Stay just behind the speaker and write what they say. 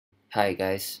Hi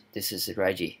guys, this is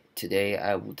Reggie. Today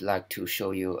I would like to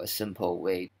show you a simple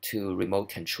way to remote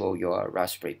control your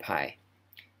Raspberry Pi.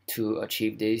 To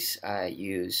achieve this, I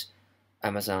use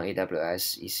Amazon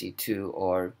AWS EC2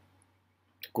 or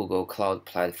Google Cloud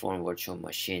Platform Virtual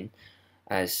Machine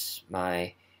as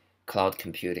my cloud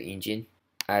compute engine.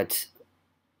 At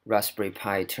Raspberry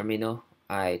Pi terminal,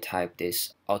 I type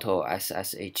this auto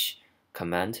SSH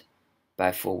command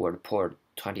by forward port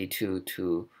 22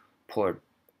 to port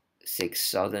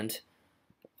 6000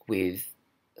 with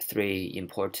three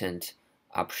important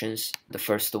options. The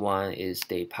first one is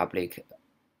the public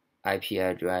IP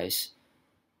address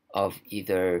of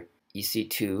either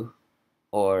EC2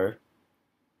 or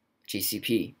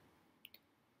GCP.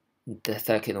 The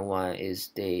second one is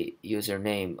the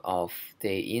username of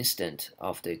the instance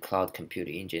of the cloud compute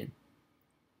engine.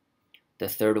 The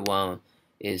third one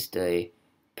is the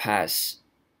path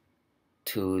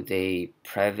to the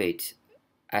private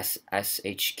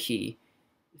SSH key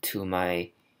to my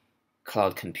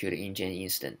cloud compute engine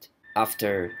instance.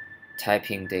 After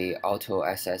typing the auto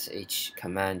SSH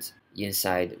command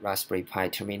inside Raspberry Pi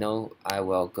terminal, I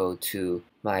will go to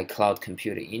my cloud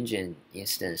compute engine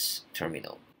instance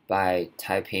terminal by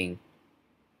typing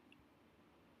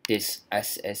this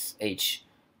SSH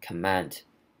command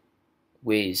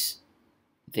with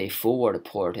the forward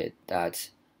port that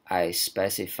I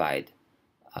specified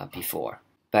before.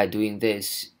 By doing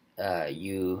this,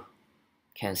 you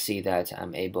can see that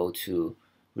I'm able to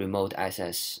remote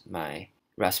access my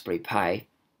Raspberry Pi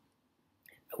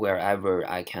wherever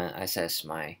I can access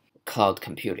my cloud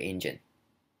compute engine.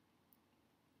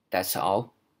 That's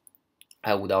all.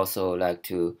 I would also like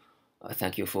to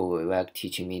thank you for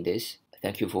teaching me this.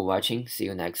 Thank you for watching. See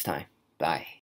you next time. Bye.